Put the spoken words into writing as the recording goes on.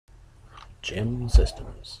GEM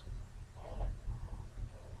systems.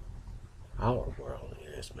 Our world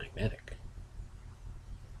is magnetic.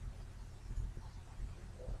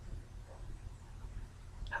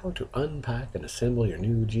 How to unpack and assemble your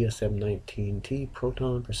new GSM-19T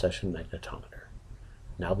Proton Precession Magnetometer.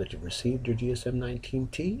 Now that you've received your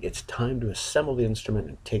GSM-19T, it's time to assemble the instrument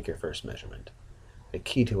and take your first measurement. The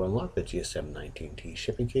key to unlock the GSM-19T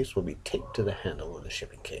shipping case will be taped to the handle of the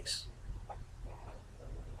shipping case.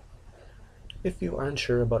 If you are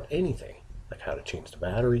unsure about anything, like how to change the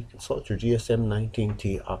battery, consult your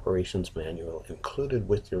GSM-19T operations manual included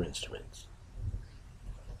with your instruments.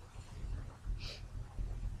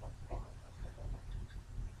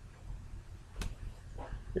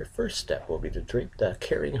 Your first step will be to drape the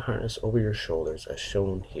carrying harness over your shoulders as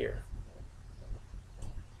shown here.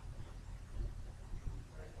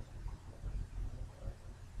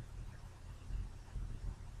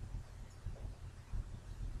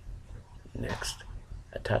 Next,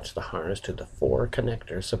 attach the harness to the 4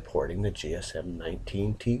 connectors supporting the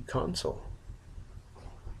GSM-19T console.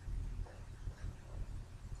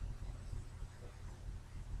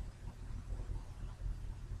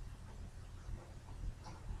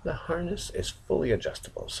 The harness is fully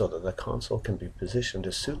adjustable so that the console can be positioned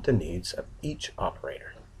to suit the needs of each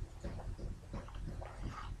operator.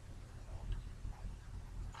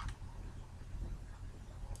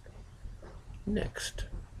 Next,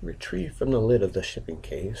 retrieve from the lid of the shipping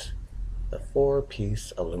case the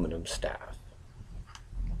 4-piece aluminum staff.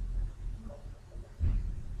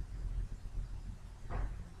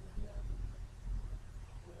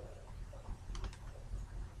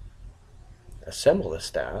 Assemble the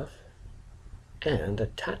staff and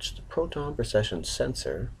attach the proton precession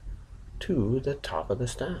sensor to the top of the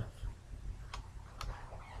staff.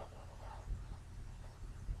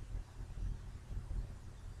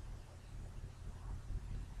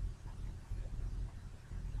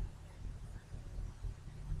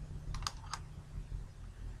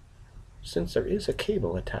 Since there is a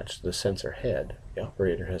cable attached to the sensor head, the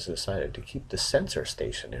operator has decided to keep the sensor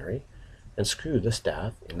stationary and screw the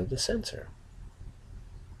staff into the sensor.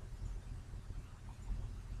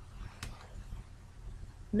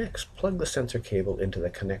 Next, plug the sensor cable into the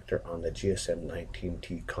connector on the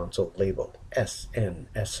GSM-19T console labeled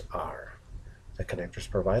SNSR. The connectors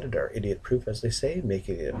provided are idiot-proof, as they say,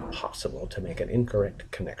 making it impossible to make an incorrect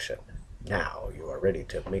connection. Now you are ready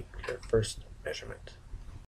to make your first measurement.